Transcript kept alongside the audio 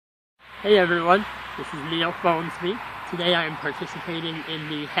Hey everyone, this is Neil Phonesme. Today I am participating in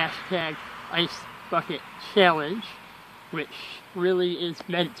the hashtag Ice Bucket Challenge, which really is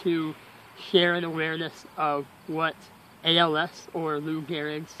meant to share an awareness of what ALS, or Lou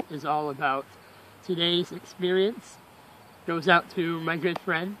Gehrig's, is all about. Today's experience goes out to my good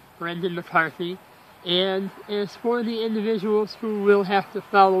friend, Brendan McCarthy, and as for the individuals who will have to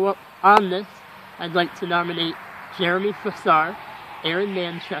follow up on this, I'd like to nominate Jeremy Fassar, Aaron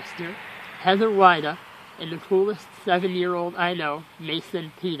Manchester, Heather Wida, and the coolest 7-year-old I know,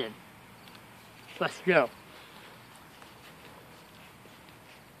 Mason Peden. Let's go.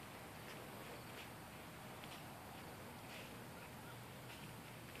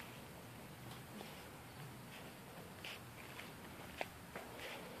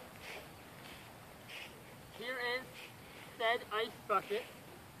 Here is said ice bucket.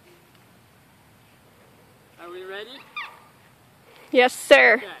 Are we ready? Yes,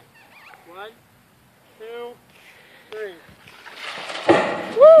 sir. Okay. 1, 2, 3.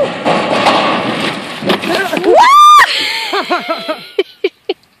 Woo!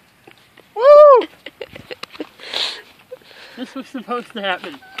 Woo! This was supposed to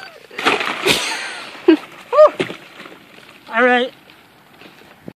happen. All right.